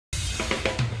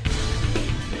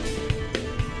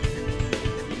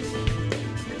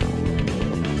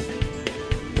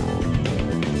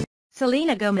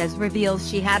Selena Gomez reveals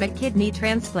she had a kidney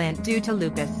transplant due to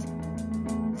lupus.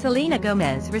 Selena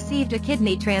Gomez received a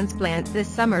kidney transplant this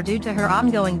summer due to her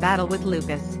ongoing battle with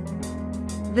lupus.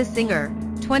 The singer,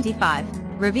 25,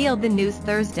 revealed the news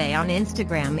Thursday on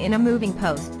Instagram in a moving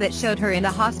post that showed her in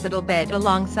a hospital bed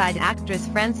alongside actress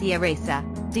Francia Raisa.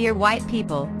 Dear white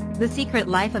people, the secret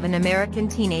life of an American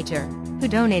teenager, who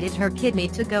donated her kidney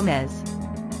to Gomez.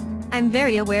 I'm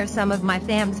very aware some of my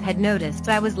fans had noticed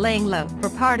I was laying low for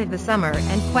part of the summer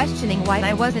and questioning why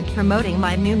I wasn't promoting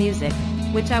my new music,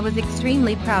 which I was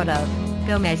extremely proud of,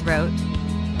 Gomez wrote.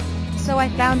 So I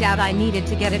found out I needed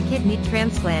to get a kidney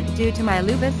transplant due to my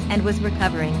lupus and was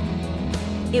recovering.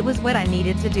 It was what I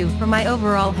needed to do for my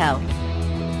overall health.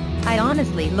 I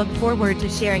honestly look forward to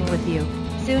sharing with you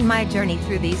soon my journey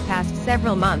through these past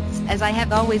several months, as I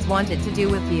have always wanted to do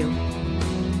with you.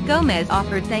 Gomez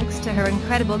offered thanks to her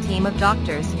incredible team of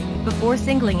doctors, before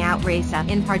singling out Raisa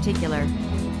in particular.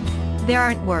 There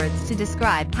aren't words to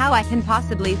describe how I can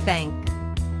possibly thank